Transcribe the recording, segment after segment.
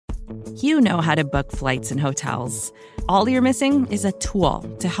You know how to book flights and hotels. All you're missing is a tool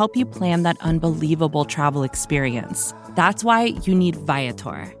to help you plan that unbelievable travel experience. That's why you need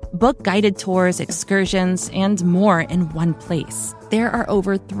Viator. Book guided tours, excursions, and more in one place. There are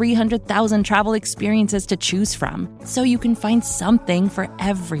over 300,000 travel experiences to choose from, so you can find something for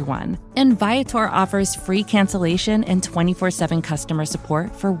everyone. And Viator offers free cancellation and 24/7 customer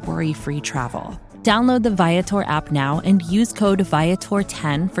support for worry-free travel. Download the Viator app now and use code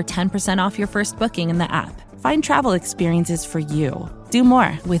Viator10 for 10% off your first booking in the app. Find travel experiences for you. Do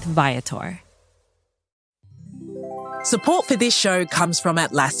more with Viator. Support for this show comes from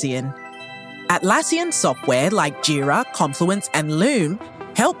Atlassian. Atlassian software like Jira, Confluence, and Loom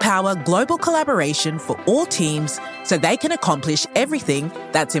help power global collaboration for all teams so they can accomplish everything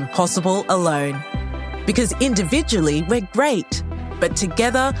that's impossible alone. Because individually, we're great, but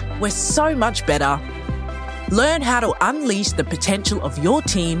together, we're so much better. Learn how to unleash the potential of your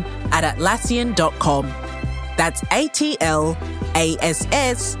team at Atlassian.com. That's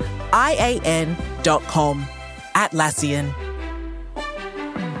Atlassian.com. Atlassian.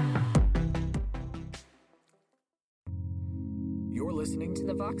 You're listening to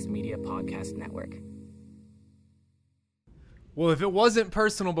the Vox Media Podcast Network. Well, if it wasn't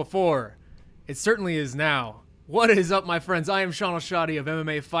personal before, it certainly is now. What is up, my friends? I am Sean O'Shadi of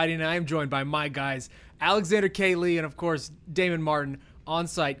MMA Fighting, and I am joined by my guys, Alexander K. Lee and, of course, Damon Martin, on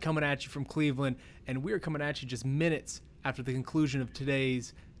site, coming at you from Cleveland. And we are coming at you just minutes after the conclusion of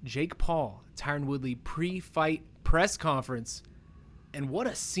today's Jake Paul, Tyron Woodley pre-fight press conference. And what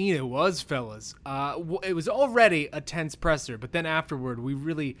a scene it was, fellas. It was already a tense presser, but then afterward, we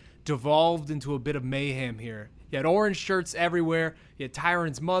really devolved into a bit of mayhem here. You had orange shirts everywhere. You had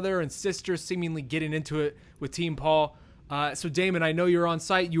Tyron's mother and sister seemingly getting into it with Team Paul. So, Damon, I know you're on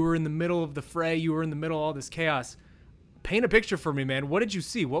site. You were in the middle of the fray. You were in the middle of all this chaos. Paint a picture for me, man. What did you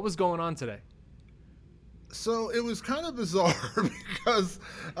see? What was going on today? So it was kind of bizarre because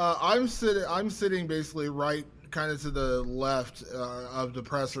I'm sitting basically right kind of to the left of the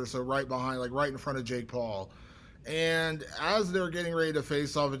presser, so right behind, like right in front of Jake Paul. And as they're getting ready to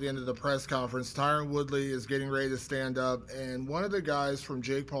face off at the end of the press conference, Tyron Woodley is getting ready to stand up, and one of the guys from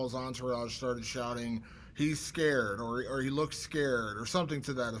Jake Paul's entourage started shouting, "He's scared," or "He looks scared," or something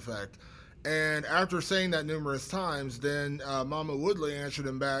to that effect. And after saying that numerous times, then Mama Woodley answered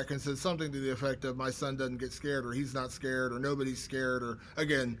him back and said something to the effect of, "My son doesn't get scared," or "He's not scared," or "Nobody's scared," or,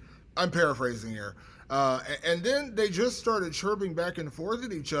 again, I'm paraphrasing here. And then they just started chirping back and forth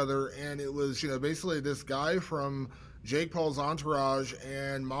at each other, and it was, basically this guy from Jake Paul's entourage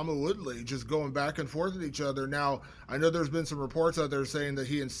and Mama Woodley just going back and forth at each other. Now, I know there's been some reports out there saying that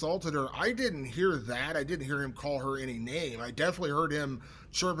he insulted her. I didn't hear that. I didn't hear him call her any name. I definitely heard him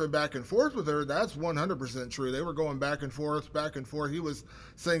chirping back and forth with her. That's 100% true. They were going back and forth. He was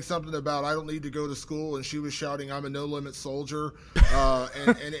saying something about, "I don't need to go to school," and she was shouting, "I'm a no-limit soldier."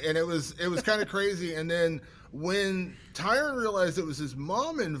 And it was kind of crazy. And then when Tyron realized it was his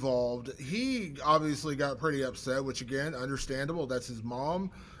mom involved, he obviously got pretty upset, which, again, understandable. That's his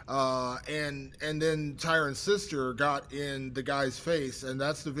mom. And then Tyron's sister got in the guy's face, and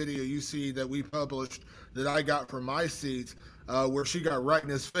that's the video you see that we published that I got from my seat, where she got right in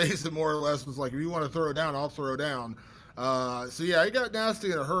his face and more or less was like, "If you want to throw down, I'll throw down." So yeah, it got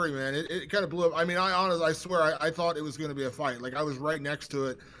nasty in a hurry, man. It kind of blew up. I mean, I swear, I thought it was going to be a fight. Like, I was right next to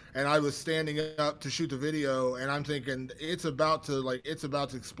it, and I was standing up to shoot the video, and I'm thinking it's about to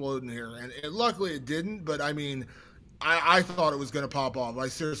explode in here. And luckily it didn't, but I mean, I thought it was going to pop off. I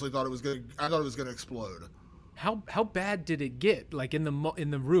seriously thought it was going to explode. How bad did it get? Like in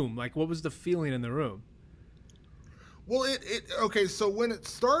the room? Like, what was the feeling in the room? Well, okay, so when it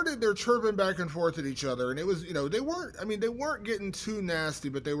started, they're chirping back and forth at each other, and it was, they weren't getting too nasty,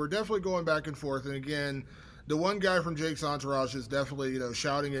 but they were definitely going back and forth. And again, the one guy from Jake's entourage is definitely,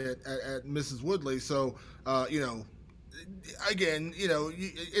 shouting at Mrs. Woodley. So, again,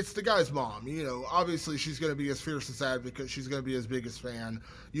 it's the guy's mom. Obviously she's going to be his fiercest advocate. She's going to be his biggest fan.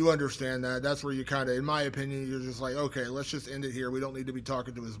 You understand that. That's where you kind of, in my opinion, you're just like, okay, let's just end it here. We don't need to be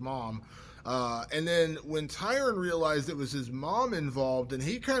talking to his mom. And then when Tyron realized it was his mom involved, and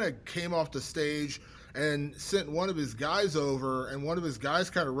he kind of came off the stage and sent one of his guys over, and one of his guys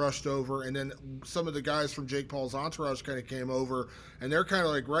kind of rushed over, and then some of the guys from Jake Paul's entourage kind of came over, and they're kind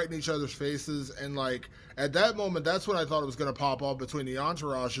of like right in each other's faces. And like at that moment, that's when I thought it was going to pop off between the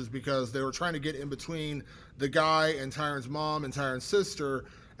entourages, because they were trying to get in between the guy and Tyron's mom and Tyron's sister.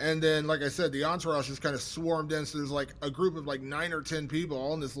 And then, like I said, the entourage just kind of swarmed in. So there's like a group of like 9 or 10 people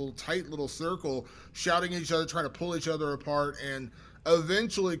all in this little tight little circle shouting at each other, trying to pull each other apart. And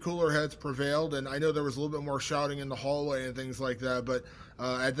Eventually, cooler heads prevailed, and I know there was a little bit more shouting in the hallway and things like that, but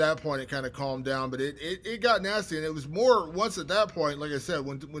at that point, it kind of calmed down. But it got nasty, and it was more once at that point, like I said,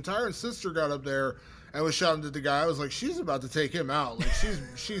 when Tyron's sister got up there and was shouting at the guy, I was like, she's about to take him out. Like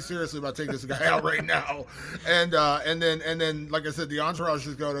she's seriously about to take this guy out right now. And then like I said, the entourage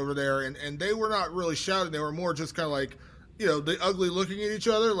just got over there, and they were not really shouting. They were more just kind of like, the ugly looking at each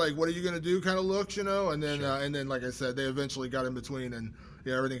other, like, what are you going to do kind of looks, and then, sure. And then, like I said, they eventually got in between, and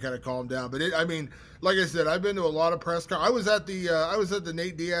everything kind of calmed down. But like I said, I've been to a lot of press I was at the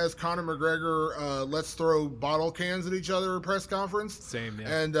Nate Diaz, Conor McGregor, let's throw bottle cans at each other press conference. Same,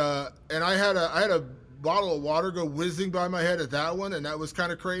 yeah. And I had a bottle of water go whizzing by my head at that one, and that was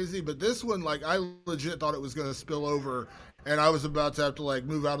kind of crazy. But this one, like, I legit thought it was going to spill over, and I was about to have to, like,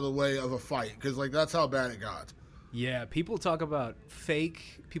 move out of the way of a fight, because, like, that's how bad it got. Yeah, people talk about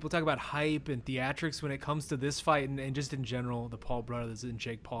fake, people talk about hype and theatrics when it comes to this fight, and just in general, the Paul brothers and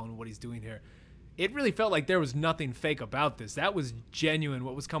Jake Paul and what he's doing here. It really felt like there was nothing fake about this. That was genuine,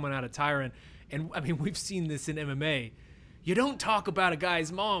 what was coming out of Tyron. And, I mean, we've seen this in MMA. You don't talk about a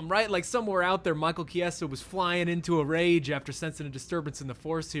guy's mom, right? Like, somewhere out there, Michael Chiesa was flying into a rage after sensing a disturbance in the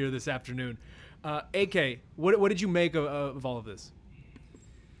force here this afternoon. AK, what did you make of all of this?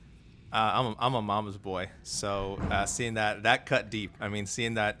 I'm a mama's boy, so seeing that cut deep. I mean,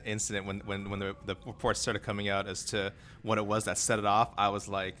 seeing that incident when the reports started coming out as to what it was that set it off, I was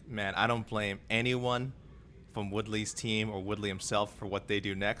like, man, I don't blame anyone from Woodley's team or Woodley himself for what they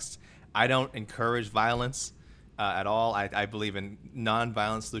do next. I don't encourage violence at all. I believe in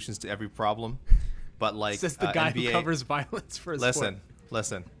non-violent solutions to every problem. But like, says the guy NBA, who covers violence for his sport.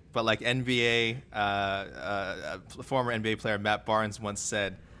 Listen. But like NBA, former NBA player Matt Barnes once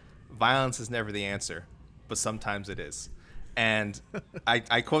said, violence is never the answer, but sometimes it is. And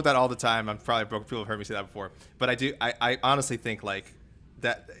I quote that all the time. I'm probably broke. People have heard me say that before. But I honestly think like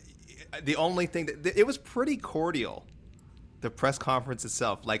that the only thing that it was pretty cordial, the press conference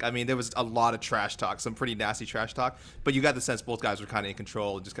itself. Like, I mean, there was a lot of trash talk, some pretty nasty trash talk, but you got the sense both guys were kind of in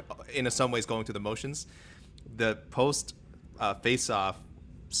control and just in some ways going through the motions. The post face-off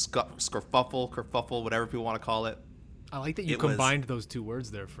kerfuffle, whatever people want to call it. I like that you combined those two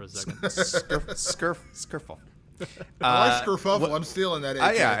words there for a second. Skirfuffle. I like skirfuffle. I'm stealing that.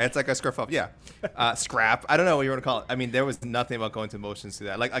 Yeah, it's like a skirfuffle. Yeah. Scrap. I don't know what you want to call it. I mean, there was nothing about going through motions to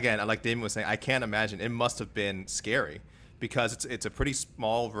that. Like, again, like Damon was saying, I can't imagine. It must have been scary because it's a pretty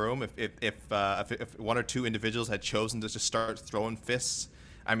small room. If one or two individuals had chosen to just start throwing fists,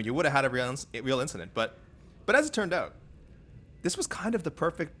 I mean, you would have had a real incident. But as it turned out, this was kind of the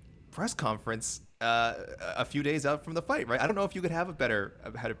perfect press conference a few days out from the fight, right? I don't know if you could have a better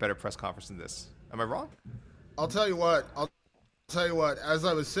press conference than this. Am I wrong? I'll tell you what. As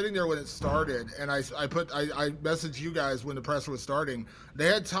I was sitting there when it started, and I messaged you guys when the presser was starting. They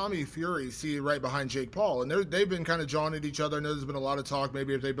had Tommy Fury seated right behind Jake Paul, and they've been kind of jawing at each other. I know there's been a lot of talk.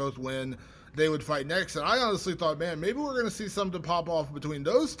 Maybe if they both win, they would fight next. And I honestly thought, man, maybe we're going to see something pop off between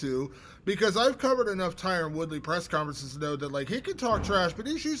those two, because I've covered enough Tyron Woodley press conferences to know that, like, he can talk trash, but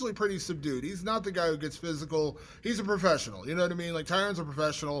he's usually pretty subdued. He's not the guy who gets physical. He's a professional. You know what I mean? Like, Tyron's a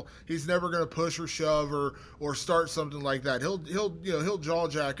professional. He's never going to push or shove or start something like that. He'll jaw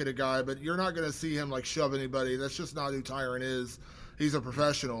jacket a guy, but you're not going to see him, like, shove anybody. That's just not who Tyron is. He's a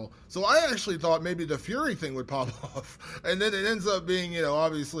professional. So I actually thought maybe the Fury thing would pop off. And then it ends up being,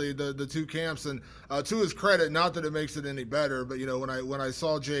 obviously the two camps. And to his credit, not that it makes it any better, but, when I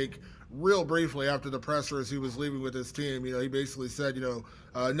saw Jake real briefly after the presser as he was leaving with his team, he basically said,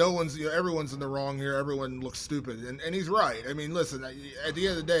 everyone's in the wrong here. Everyone looks stupid. And he's right. I mean, listen, at the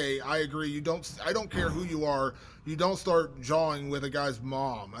end of the day, I agree. I don't care who you are. You don't start jawing with a guy's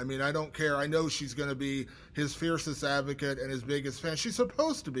mom. I mean, I don't care. I know she's going to be his fiercest advocate and his biggest fan. She's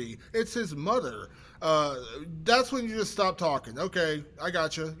supposed to be. It's his mother. That's when you just stop talking. Okay, I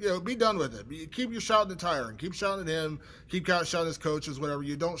got you. Be done with it. Keep your shouting at Tyron. Keep shouting at him. Keep shouting at his coaches, whatever.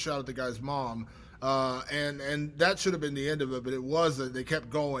 You don't shout at the guy's mom. And that should have been the end of it, but it wasn't. They kept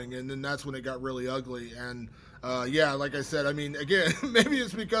going, and then that's when it got really ugly. And like I said, I mean, again, maybe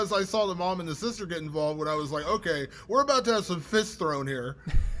it's because I saw the mom and the sister get involved when I was like, okay, we're about to have some fists thrown here.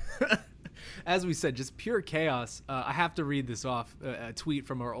 As we said, just pure chaos. I have to read this off, a tweet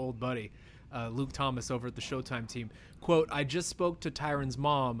from our old buddy, Luke Thomas over at the Showtime team. Quote, I just spoke to Tyron's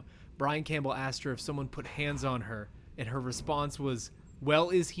mom. Brian Campbell asked her if someone put hands on her, and her response was,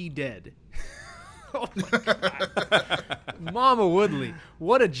 well, is he dead? Oh my God. Mama Woodley,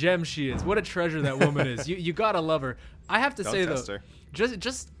 what a gem she is. What a treasure that woman is. You gotta love her. I have to say though,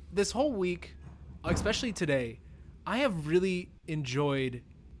 just this whole week, especially today, I have really enjoyed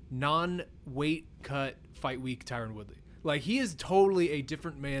non-weight cut fight week Tyron Woodley. Like, he is totally a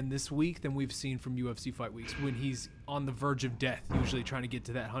different man this week than we've seen from UFC fight weeks when he's on the verge of death, usually trying to get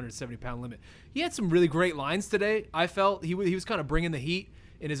to that 170-pound limit. He had some really great lines today. I felt he was kind of bringing the heat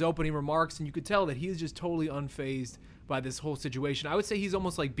in his opening remarks, and you could tell that he is just totally unfazed by this whole situation. I would say he's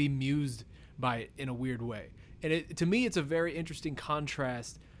almost like bemused by it in a weird way. And to me, it's a very interesting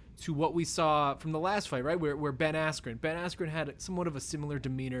contrast to what we saw from the last fight, right? Where Ben Askren had somewhat of a similar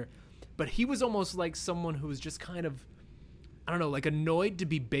demeanor, but he was almost like someone who was just kind of, I don't know, like annoyed to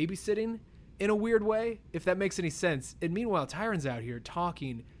be babysitting in a weird way, if that makes any sense. And meanwhile, Tyron's out here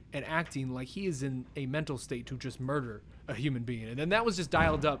talking and acting like he is in a mental state to just murder a human being. And then that was just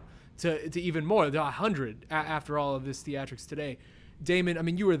dialed up to even more, the 100 after all of this theatrics today. Damon, I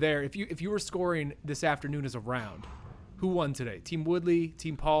mean, you were there. If you were scoring this afternoon as a round, who won today? Team Woodley,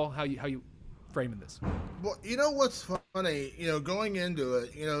 Team Paul? How you framing this? Well, you know what's funny? Going into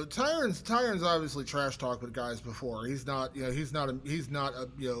it, Tyron's obviously trash talked with guys before. He's not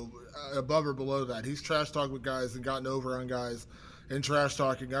above or below that. He's trash talked with guys and gotten over on guys in trash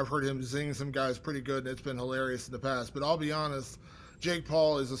talking. I've heard him zing some guys pretty good, and it's been hilarious in the past. But I'll be honest, Jake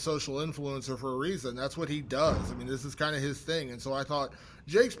Paul is a social influencer for a reason. That's what he does. I mean, this is kind of his thing. And so I thought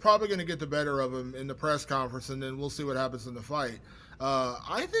Jake's probably going to get the better of him in the press conference, and then we'll see what happens in the fight.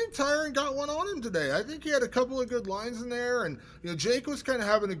 I think Tyron got one on him today. I think he had a couple of good lines in there, and Jake was kind of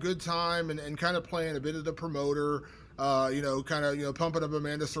having a good time and kind of playing a bit of the promoter, pumping up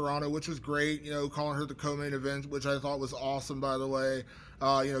Amanda Serrano, which was great, calling her the co-main event, which I thought was awesome, by the way,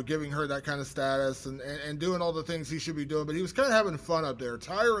 giving her that kind of status and doing all the things he should be doing. But he was kind of having fun up there.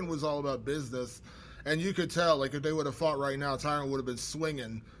 Tyron was all about business. And you could tell, like, if they would have fought right now, Tyron would have been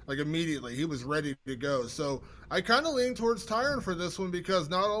swinging, like, immediately. He was ready to go. So I kind of lean towards Tyron for this one because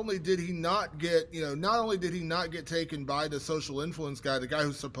not only did he not get taken by the social influence guy, the guy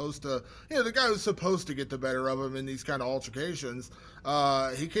who's supposed to get the better of him in these kind of altercations,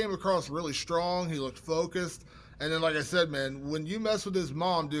 he came across really strong. He looked focused. And then, like I said, man, when you mess with his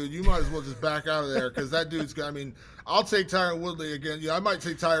mom, dude, you might as well just back out of there because that dude's got, I mean, I'll take Tyron Woodley again. I might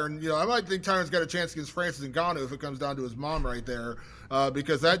take Tyron, I might think Tyron's got a chance against Francis Ngannou if it comes down to his mom right there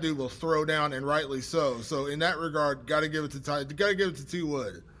because that dude will throw down, and rightly so. So in that regard, got to give it to T.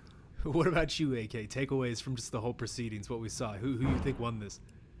 Wood. What about you, AK? Takeaways from just the whole proceedings, what we saw. Who you think won this?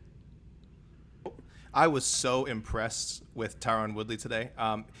 I was so impressed with Tyron Woodley today.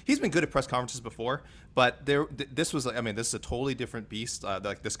 He's been good at press conferences before, but this was, this is a totally different beast.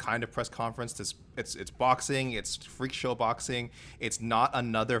 Like this kind of press conference, it's boxing, it's freak show boxing. It's not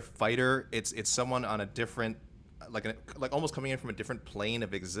another fighter. It's someone on a different, like almost coming in from a different plane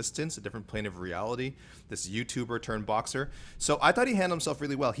of existence, a different plane of reality. This YouTuber turned boxer. So I thought he handled himself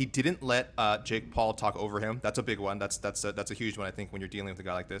really well. He didn't let Jake Paul talk over him. That's a big one. That's a huge one, I think, when you're dealing with a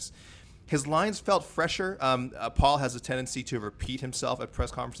guy like this. His lines felt fresher. Paul has a tendency to repeat himself at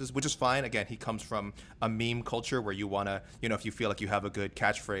press conferences, which is fine. Again, he comes from a meme culture where you want to, if you feel like you have a good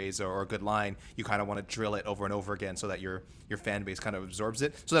catchphrase or a good line, you kind of want to drill it over and over again so that your fan base kind of absorbs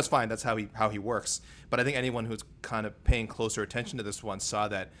it. So that's fine. That's how he works. But I think anyone who's kind of paying closer attention to this one saw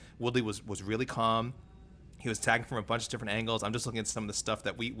that Woodley was really calm. He was tagging from a bunch of different angles. I'm just looking at some of the stuff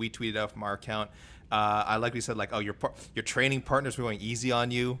that we tweeted out from our account. I like we said, like, oh, your training partners were going easy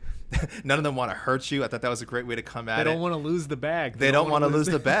on you. None of them want to hurt you. I thought that was a great way to come at it. They don't want to lose the bag. They don't want to lose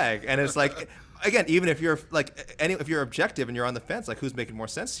the bag. And it's like, again, even if you're like, if you're objective and you're on the fence, like, who's making more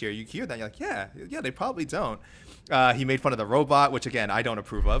sense here? You hear that, you're like, yeah, they probably don't. He made fun of the robot, which again I don't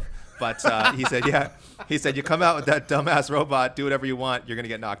approve of. But he said, you come out with that dumbass robot, do whatever you want, you're gonna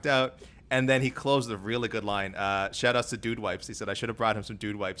get knocked out. And then he closed with a really good line. Shout outs to Dude Wipes. He said, I should have brought him some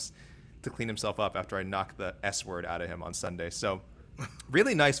Dude Wipes to clean himself up after I knocked the S word out of him on Sunday. So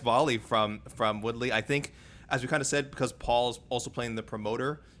really nice volley from Woodley. I think, as we kind of said, because Paul's also playing the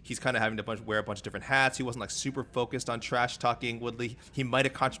promoter, he's kind of having to wear a bunch of different hats. He wasn't like super focused on trash talking Woodley. He might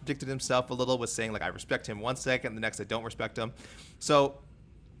have contradicted himself a little with saying, like, I respect him one second, the next I don't respect him. So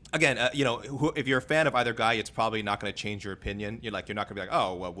again, if you're a fan of either guy, it's probably not going to change your opinion. You're not going to be like,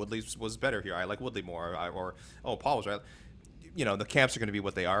 oh, well, Woodley was better here. I like Woodley more. Or Paul was right. The camps are going to be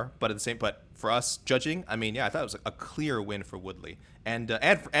what they are. But but for us judging, I thought it was a clear win for Woodley, and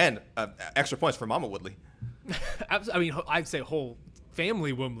extra points for Mama Woodley. I'd say whole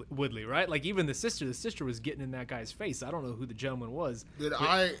family Woodley, right? Like even the sister was getting in that guy's face. I don't know who the gentleman was.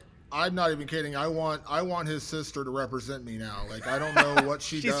 I'm not even kidding. I want his sister to represent me now. Like, I don't know what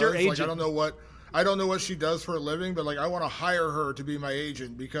she does. Your agent. Like, I don't know what she does for a living, but like, I want to hire her to be my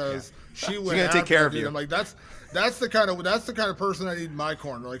agent because she went. She's gonna take care of you. I'm like, that's the kind of person I need in my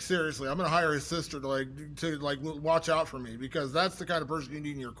corner. Like, seriously, I'm gonna hire his sister to watch out for me because that's the kind of person you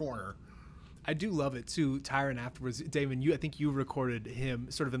need in your corner. I do love it too. Tyron afterwards, Damon, I think you recorded him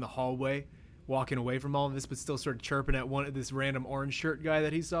sort of in the hallway, walking away from all of this, but still sort of chirping at this random orange shirt guy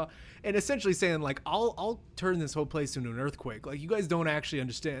that he saw, and essentially saying like, "I'll turn this whole place into an earthquake." Like, you guys don't actually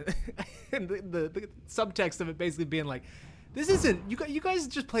understand. And the subtext of it basically being like, "This isn't you guys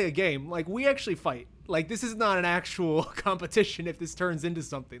just play a game. Like, we actually fight. Like, this is not an actual competition. If this turns into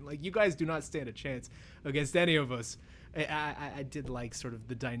something, like, you guys do not stand a chance against any of us." I did like sort of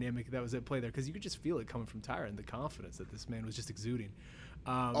the dynamic that was at play there, because you could just feel it coming from Tyron, the confidence that this man was just exuding.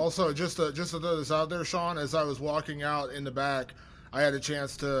 Also, just to throw this out there, Sean, as I was walking out in the back, I had a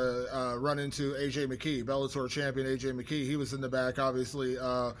chance to run into AJ McKee, Bellator champion AJ McKee. He was in the back, obviously,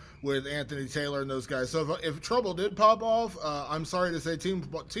 with Anthony Taylor and those guys. So if trouble did pop off, I'm sorry to say Team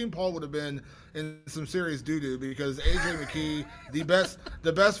Paul would have been in some serious doo-doo, because AJ McKee,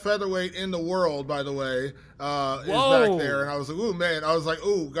 the best featherweight in the world, by the way, is back there. And I was like, ooh, man. I was like,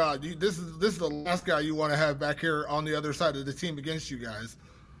 ooh, God, this is the last guy you want to have back here on the other side of the team against you guys.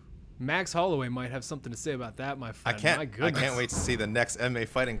 Max Holloway might have something to say about that, my friend. I can't wait to see the next MMA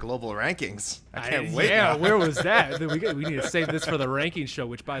Fighting Global rankings. I can't wait. Yeah, where was that? We need to save this for the ranking show,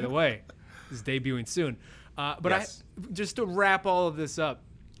 which, by the way, is debuting soon. But yes. Just to wrap all of this up,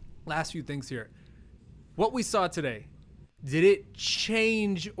 last few things here. What we saw today, did it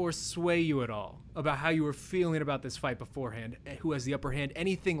change or sway you at all about how you were feeling about this fight beforehand? Who has the upper hand?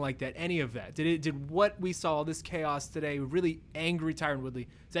 Anything like that? Any of that? Did what we saw, all this chaos today, really angry Tyron Woodley,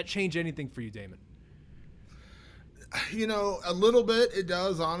 does that change anything for you, Damon? You know, a little bit it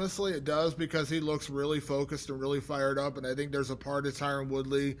does, honestly. It does, because he looks really focused and really fired up, and I think there's a part of Tyron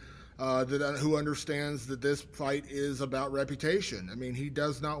Woodley who understands that this fight is about reputation. I mean, he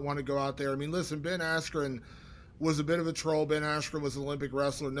does not want to go out there. I mean, listen, Ben Askren was a bit of a troll. Ben Askren was an Olympic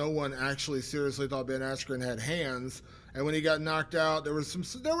wrestler. No one actually seriously thought Ben Askren had hands. And when he got knocked out, there was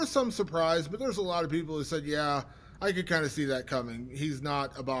some surprise, but there's a lot of people who said, yeah, I could kind of see that coming. He's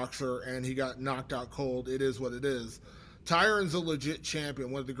not a boxer, and he got knocked out cold. It is what it is. Tyron's a legit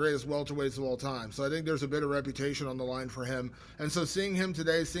champion, one of the greatest welterweights of all time. So I think there's a bit of reputation on the line for him. And so seeing him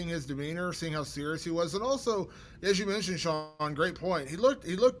today, seeing his demeanor, seeing how serious he was, and also, as you mentioned, Sean, great point. He looked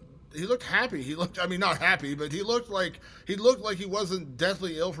happy. He looked, I mean, not happy, but he looked like he wasn't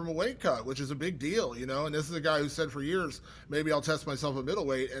deathly ill from a weight cut, which is a big deal, you know. And this is a guy who said for years, maybe I'll test myself at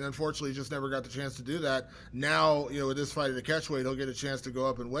middleweight, and unfortunately just never got the chance to do that. Now, you know, with this fight at a catchweight, he'll get a chance to go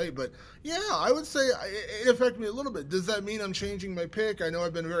up in weight. But yeah, I would say it affected me a little bit. Does that mean I'm changing my pick? I know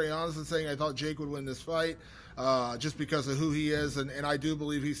I've been very honest in saying I thought Jake would win this fight. Just because of who he is, and I do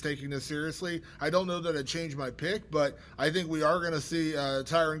believe he's taking this seriously. I don't know that I'd change my pick, but I think we are going to see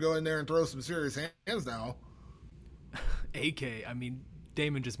Tyron go in there and throw some serious hands now. AK, I mean,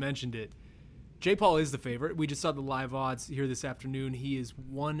 Damon just mentioned it. Jake Paul is the favorite. We just saw the live odds here this afternoon. He is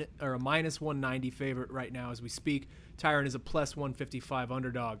a minus 190 favorite right now as we speak. Tyron is a plus 155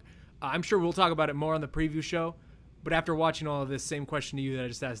 underdog. I'm sure we'll talk about it more on the preview show, but after watching all of this, same question to you that I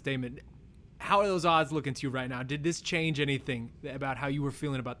just asked Damon. How are those odds looking to you right now? Did this change anything about how you were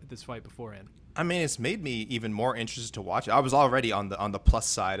feeling about this fight beforehand? I mean, it's made me even more interested to watch it. I was already on the plus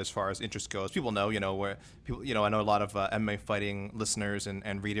side as far as interest goes. People know, where people, I know a lot of MMA fighting listeners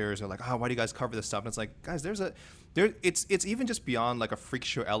and readers are like, oh, why do you guys cover this stuff? And it's like, guys, it's even just beyond like a freak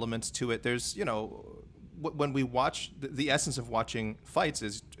show element to it. There's, when we watch, the essence of watching fights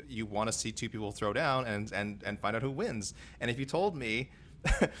is you want to see two people throw down and find out who wins. And if you told me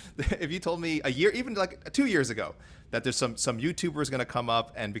a year, even like 2 years ago, that there's some YouTuber is going to come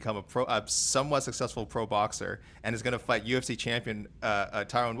up and become a somewhat successful pro boxer and is going to fight UFC champion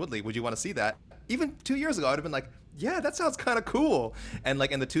Tyron Woodley, would you want to see that? Even 2 years ago, I'd have been like, yeah, that sounds kind of cool. And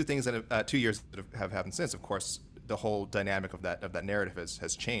like, and the two things that 2 years that have happened since, of course, the whole dynamic of that narrative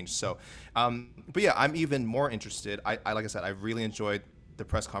has changed. So, but yeah, I'm even more interested. I like I said, I really enjoyed the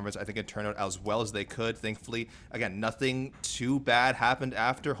press conference. I think it turned out as well as they could. Thankfully, again, nothing too bad happened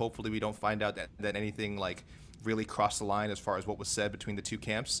after. Hopefully we don't find out that anything like really crossed the line as far as what was said between the two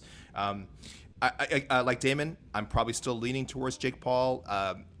camps. I like Damon, I'm probably still leaning towards Jake Paul.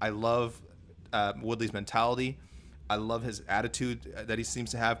 I love Woodley's mentality. I love his attitude that he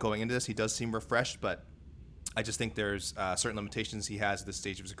seems to have going into this. He does seem refreshed, but I just think there's certain limitations he has at this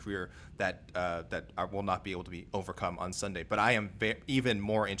stage of his career that will not be able to be overcome on Sunday. But I am even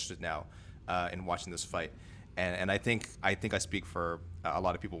more interested now in watching this fight, and I think I speak for a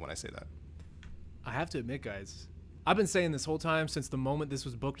lot of people when I say that. I have to admit, guys, I've been saying this whole time since the moment this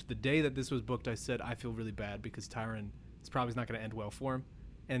was booked. The day that this was booked, I said I feel really bad because Tyron is probably not going to end well for him,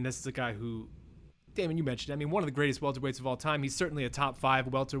 and this is a guy who, Damon, you mentioned, I mean, one of the greatest welterweights of all time. He's certainly a top 5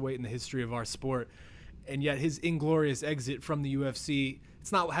 welterweight in the history of our sport. and yet his inglorious exit from the UFC,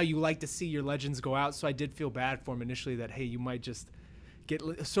 it's not how you like to see your legends go out. So I did feel bad for him initially that, hey, you might just get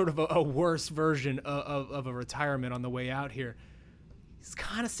sort of a worse version of a retirement on the way out here. He's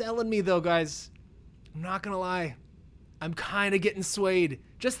kind of selling me though, guys. I'm not going to lie. I'm kind of getting swayed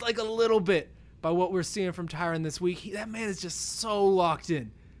just like a little bit by what we're seeing from Tyron this week. That man is just so locked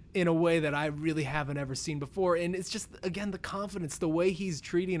in a way that I really haven't ever seen before. And it's just, again, the confidence, the way he's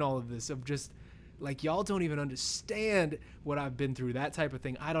treating all of this, of just like, y'all don't even understand what I've been through, that type of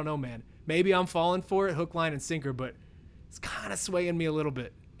thing. I don't know, man. Maybe I'm falling for it, hook, line, and sinker, but it's kind of swaying me a little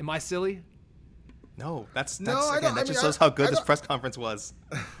bit. Am I silly? No, that just shows how good this press conference was.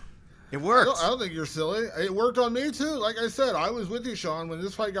 It worked. I don't think you're silly. It worked on me too. Like I said, I was with you, Sean. When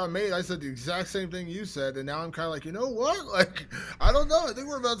this fight got made, I said the exact same thing you said, and now I'm kind of like, you know what? Like, I don't know. I think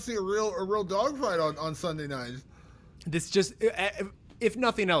we're about to see a real dogfight on Sunday night. This just, if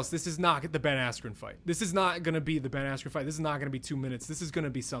nothing else, this is not the Ben Askren fight. This is not going to be the Ben Askren fight. This is not going to be 2 minutes. This is going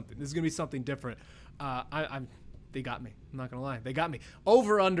to be something. This is going to be something different. They got me. I'm not going to lie. They got me.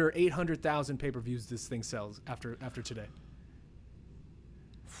 Over under 800,000 pay-per-views this thing sells after today.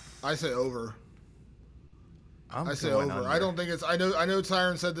 I say over. I say over. Under. I don't think it's. I know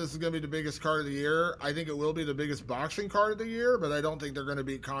Tyron said this is going to be the biggest card of the year. I think it will be the biggest boxing card of the year, but I don't think they're going to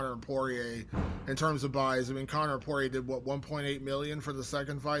beat Conor and Poirier in terms of buys. I mean, Conor and Poirier did 1.8 million for the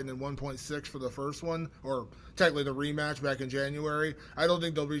second fight, and then 1.6 for the first one, or technically the rematch back in January. I don't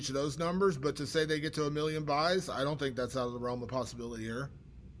think they'll reach those numbers, but to say they get to 1 million buys, I don't think that's out of the realm of possibility here.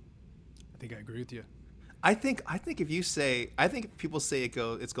 I think I agree with you. I think if people say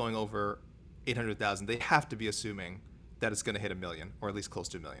it's going over 800,000, they have to be assuming that it's going to hit 1 million, or at least close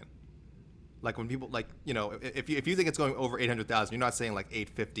to 1 million. Like when people, like, you know, if you think it's going over 800,000, you're not saying like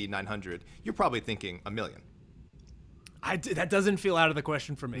 850, 900. You're probably thinking 1 million. That doesn't feel out of the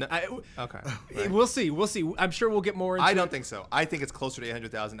question for me. No, okay. Right. We'll see. I'm sure we'll get more into it. I don't think so. I think it's closer to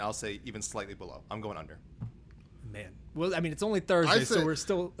 800,000. I'll say even slightly below. I'm going under. Man. Well, I mean, it's only Thursday, so we're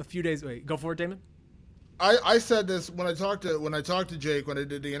still a few days away. Go for it, Damon. I said this when I talked to Jake, when I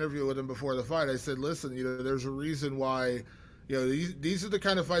did the interview with him before the fight. I said, listen, you know, there's a reason why, you know, these are the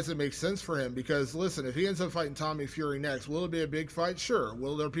kind of fights that make sense for him, because listen, if he ends up fighting Tommy Fury next, will it be a big fight? Sure.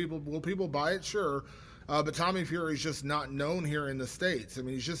 Will people buy it? Sure. But Tommy Fury is just not known here in the States. I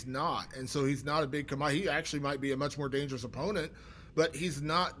mean, he's just not, and so he's not a big commodity. He actually might be a much more dangerous opponent, but he's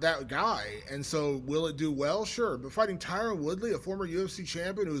not that guy. And so will it do well? Sure. But fighting Tyron Woodley, a former UFC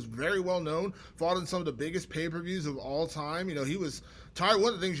champion who is very well known, fought in some of the biggest pay-per-views of all time. You know, Tyron,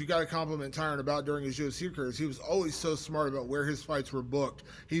 one of the things you got to compliment Tyron about during his UFC career is he was always so smart about where his fights were booked.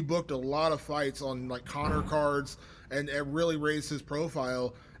 He booked a lot of fights on like Conor cards and it really raised his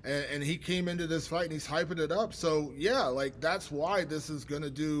profile. And he came into this fight and he's hyping it up. So yeah, like that's why this is going to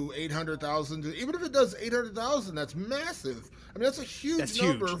do 800,000. Even if it does 800,000, that's massive. I mean, that's a huge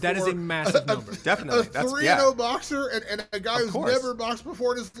number. That is a massive number. Definitely. A 3-0 boxer and a guy who's never boxed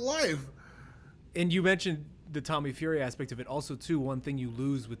before in his life. And you mentioned the Tommy Fury aspect of it. Also, too, one thing you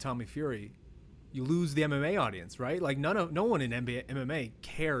lose with Tommy Fury, you lose the MMA audience, right? Like no one in MMA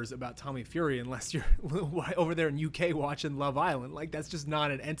cares about Tommy Fury unless you're over there in UK watching Love Island. Like that's just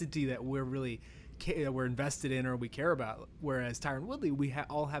not an entity that we're invested in or we care about. Whereas Tyron Woodley, we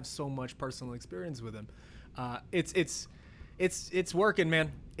all have so much personal experience with him. It's working,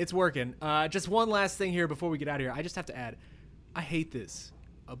 man. It's working. Just one last thing here before we get out of here. I just have to add, I hate this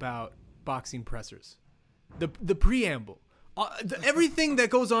about boxing pressers. The preamble. Everything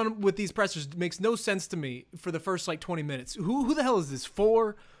that goes on with these pressers makes no sense to me for the first like 20 minutes. Who the hell is this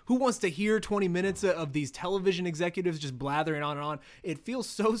for? Who wants to hear 20 minutes of these television executives just blathering on and on? It feels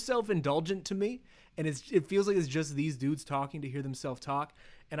so self-indulgent to me, and it feels like it's just these dudes talking to hear themselves talk.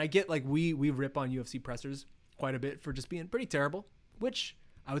 And I get like we rip on UFC pressers quite a bit for just being pretty terrible, which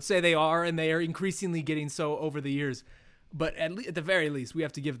I would say they are, and they are increasingly getting so over the years. But at the very least, we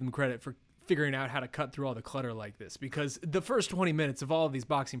have to give them credit for figuring out how to cut through all the clutter like this, because the first 20 minutes of all of these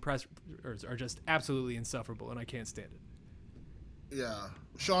boxing pressers are just absolutely insufferable, and I can't stand it. Yeah,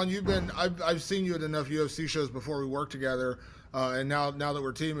 Sean, I've seen you at enough UFC shows before we worked together, and now that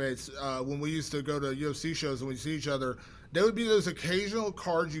we're teammates, when we used to go to UFC shows and we'd see each other, there would be those occasional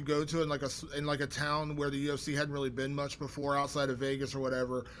cards you go to in like a town where the UFC hadn't really been much before, outside of Vegas or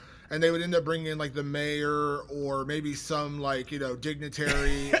whatever. And they would end up bringing in like the mayor or maybe some like, you know,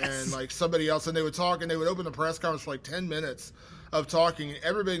 dignitary yes. and like somebody else. And they would talk and they would open the press conference for like 10 minutes of talking. And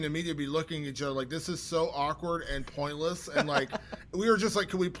everybody in the media would be looking at each other like, this is so awkward and pointless. And like, we were just like,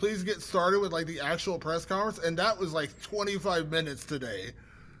 can we please get started with like the actual press conference? And that was like 25 minutes today.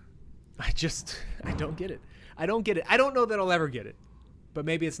 I don't get it. I don't get it. I don't know that I'll ever get it. but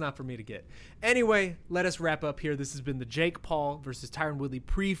maybe it's not for me to get. Anyway, let us wrap up here. This has been the Jake Paul versus Tyron Woodley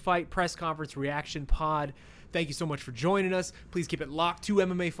pre-fight press conference reaction pod. Thank you so much for joining us. Please keep it locked to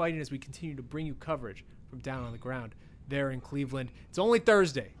MMA Fighting as we continue to bring you coverage from down on the ground there in Cleveland. It's only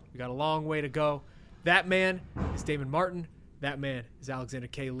Thursday. We got a long way to go. That man is Damon Martin. That man is Alexander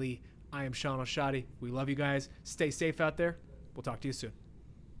K. Lee. I am Sean O'Shadi. We love you guys. Stay safe out there. We'll talk to you soon.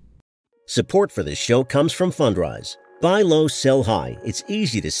 Support for this show comes from Fundrise. Buy low, sell high. It's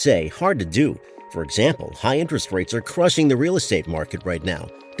easy to say, hard to do. For example, high interest rates are crushing the real estate market right now.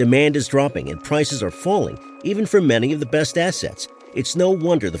 Demand is dropping and prices are falling, even for many of the best assets. It's no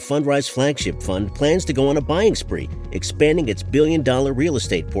wonder the Fundrise Flagship Fund plans to go on a buying spree, expanding its billion-dollar real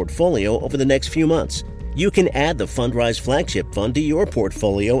estate portfolio over the next few months. You can add the Fundrise Flagship Fund to your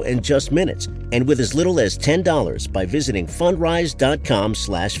portfolio in just minutes, and with as little as $10 by visiting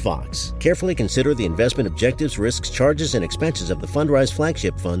fundrise.com/Fox. Carefully consider the investment objectives, risks, charges, and expenses of the Fundrise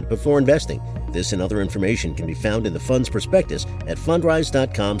Flagship Fund before investing. This and other information can be found in the fund's prospectus at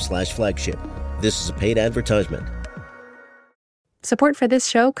fundrise.com/flagship. This is a paid advertisement. Support for this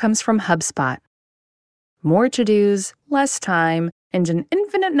show comes from HubSpot. More to-dos, less time, and an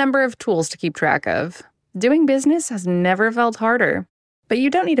infinite number of tools to keep track of. Doing business has never felt harder. But you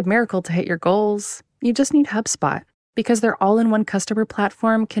don't need a miracle to hit your goals. You just need HubSpot, because their all-in-one customer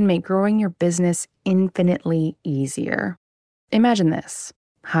platform can make growing your business infinitely easier. Imagine this: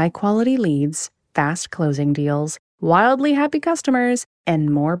 high-quality leads, fast closing deals, wildly happy customers,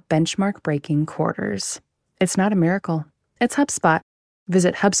 and more benchmark-breaking quarters. It's not a miracle. It's HubSpot.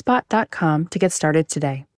 Visit HubSpot.com to get started today.